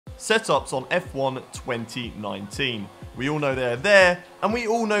setups on F1 2019. We all know they're there, and we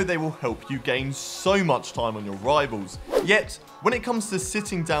all know they will help you gain so much time on your rivals. Yet, when it comes to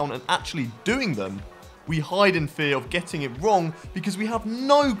sitting down and actually doing them, we hide in fear of getting it wrong because we have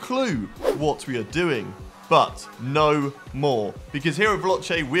no clue what we are doing. But no more, because here at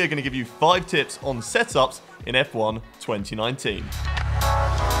Veloce, we are going to give you 5 tips on setups in F1 2019.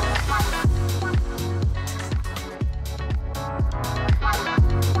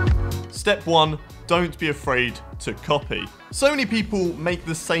 Step 1. Don't be afraid to copy. So many people make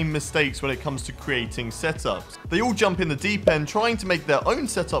the same mistakes when it comes to creating setups. They all jump in the deep end trying to make their own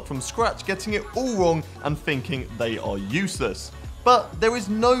setup from scratch, getting it all wrong and thinking they are useless. But there is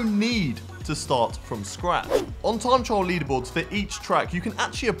no need to start from scratch. On time trial leaderboards for each track, you can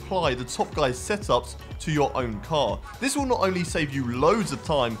actually apply the top guys' setups to your own car. This will not only save you loads of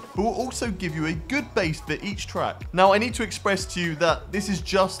time, but will also give you a good base for each track. Now, I need to express to you that this is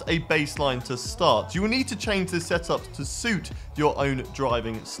just a baseline to start. You will need to change the setups to suit your own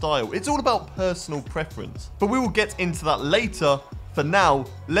driving style. It's all about personal preference, but we will get into that later. For now,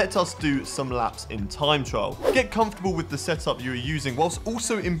 let us do some laps in time trial. Get comfortable with the setup you are using whilst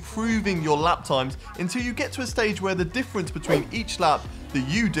also improving your lap times until you get to a stage where the difference between each lap that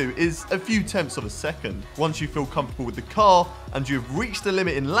you do is a few tenths of a second. Once you feel comfortable with the car and you have reached the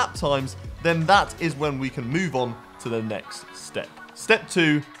limit in lap times, then that is when we can move on to the next step. Step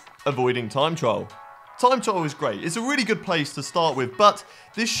 2, avoiding time trial. Time trial is great. It's a really good place to start with, but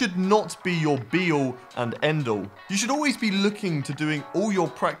this should not be your be-all and end-all. You should always be looking to doing all your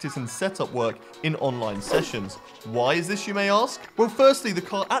practice and setup work in online sessions. Why is this, you may ask? Well, firstly, the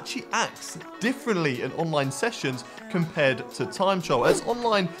car actually acts differently in online sessions compared to time trial, as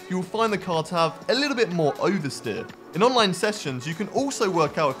online you will find the car to have a little bit more oversteer. In online sessions, you can also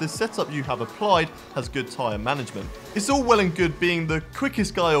work out if the setup you have applied has good tyre management. It's all well and good being the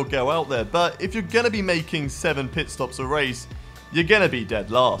quickest guy or girl out there, but if you're going to be making 7 pit stops a race, you're going to be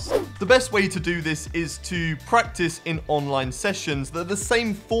dead last. The best way to do this is to practice in online sessions that are the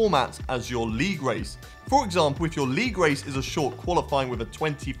same format as your league race. For example, if your league race is a short qualifying with a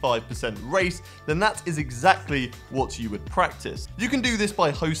 25% race, then that is exactly what you would practice. You can do this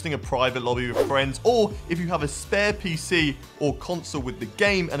by hosting a private lobby with friends, or if you have a spare PC or console with the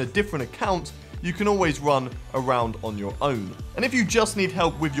game and a different account, you can always run around on your own. And if you just need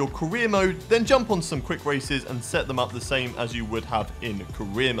help with your career mode, then jump on some quick races and set them up the same as you would have in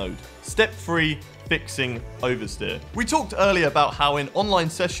career mode. Step 3, fixing oversteer. We talked earlier about how in online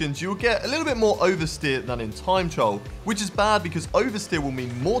sessions you'll get a little bit more oversteer than in time trial, which is bad because oversteer will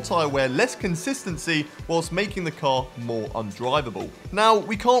mean more tyre wear, less consistency, whilst making the car more undrivable. Now,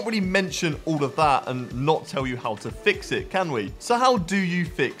 we can't really mention all of that and not tell you how to fix it, can we? So how do you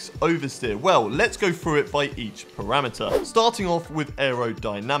fix oversteer? Well, let's go through it by each parameter. Starting off with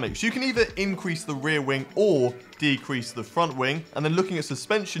aerodynamics, you can either increase the rear wing or decrease the front wing, and then looking at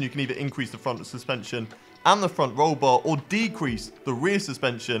suspension, you can either increase the front suspension and the front roll bar or decrease the rear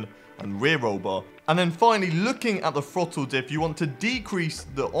suspension and rear roll bar. And then finally, looking at the throttle diff, you want to decrease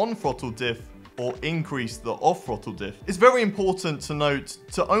the on throttle diff or increase the off throttle diff. It's very important to note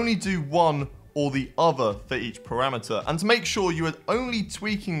to only do one or the other for each parameter, and to make sure you are only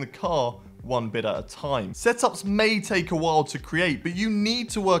tweaking the car one bit at a time. Setups may take a while to create, but you need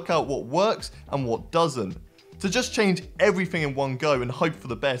to work out what works and what doesn't. To just change everything in one go and hope for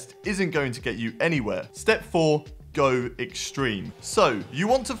the best isn't going to get you anywhere. Step 4, go extreme. So, you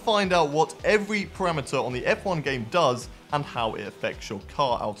want to find out what every parameter on the F1 game does and how it affects your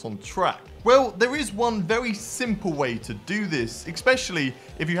car out on track. Well, there is one very simple way to do this, especially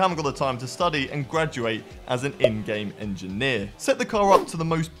if you haven't got the time to study and graduate as an in-game engineer. Set the car up to the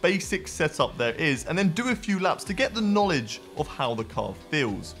most basic setup there is, and then do a few laps to get the knowledge of how the car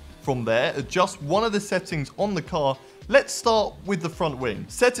feels. From there, adjust one of the settings on the car. Let's start with the front wing.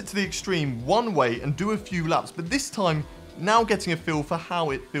 Set it to the extreme one way and do a few laps, but this time, now getting a feel for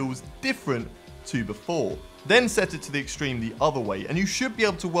how it feels different to before. Then set it to the extreme the other way, and you should be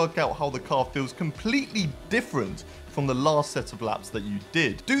able to work out how the car feels completely different from the last set of laps that you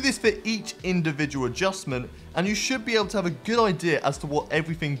did. Do this for each individual adjustment, and you should be able to have a good idea as to what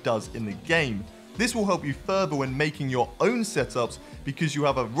everything does in the game. This will help you further when making your own setups because you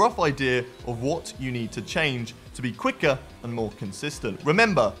have a rough idea of what you need to change to be quicker and more consistent.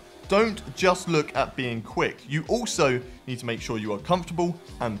 Remember, don't just look at being quick. You also need to make sure you are comfortable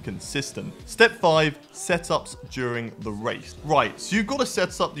and consistent. Step 5, setups during the race. Right, so you've got a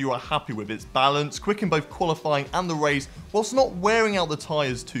setup that you are happy with. It's balanced, quick in both qualifying and the race, whilst not wearing out the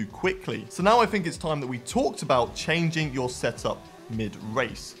tyres too quickly. So now I think it's time that we talked about changing your setup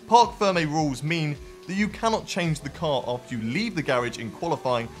mid-race. Parc Ferme rules mean that you cannot change the car after you leave the garage in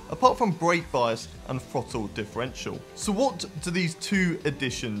qualifying, apart from brake bias and throttle differential. So what do these two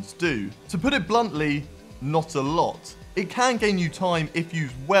additions do? To put it bluntly, not a lot. It can gain you time if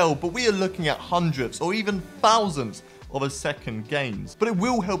used well, but we are looking at hundreds or even thousands of a second gains, but it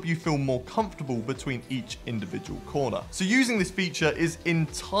will help you feel more comfortable between each individual corner. So using this feature is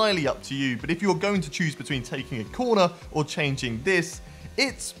entirely up to you, but if you're going to choose between taking a corner or changing this,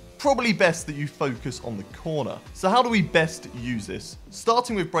 it's probably best that you focus on the corner. So how do we best use this?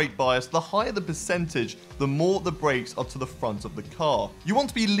 Starting with brake bias, the higher the percentage, the more the brakes are to the front of the car. You want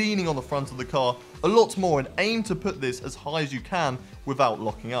to be leaning on the front of the car a lot more and aim to put this as high as you can without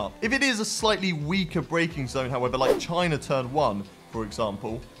locking up. If it is a slightly weaker braking zone, however, like China turn 1, for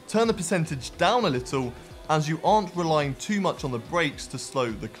example, turn the percentage down a little as you aren't relying too much on the brakes to slow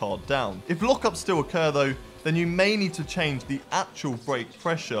the car down. If lockups still occur though, then you may need to change the actual brake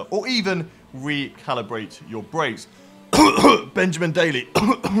pressure or even recalibrate your brakes. Benjamin Daly.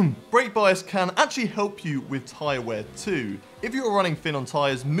 Brake bias can actually help you with tyre wear too. If you're running thin on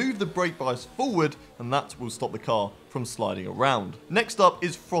tyres, move the brake bias forward and that will stop the car from sliding around. Next up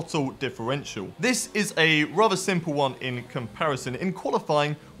is throttle differential. This is a rather simple one in comparison. In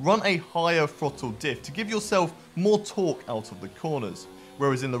qualifying, run a higher throttle diff to give yourself more torque out of the corners.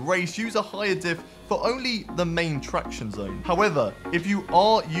 Whereas in the race, use a higher diff for only the main traction zone. However, if you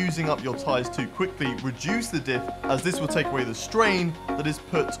are using up your tyres too quickly, reduce the diff as this will take away the strain that is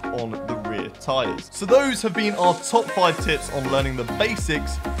put on the rear tyres. So those have been our top 5 tips on learning the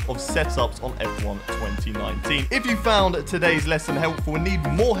basics of setups on F1 2019. If you found today's lesson helpful and need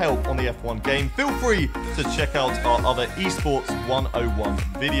more help on the F1 game, feel free to check out our other Esports 101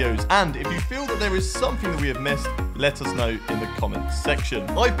 videos. And if you feel that there is something that we have missed, let us know in the comments section.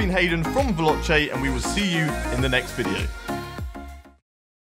 I've been Haydon from Veloce, and we will see you in the next video.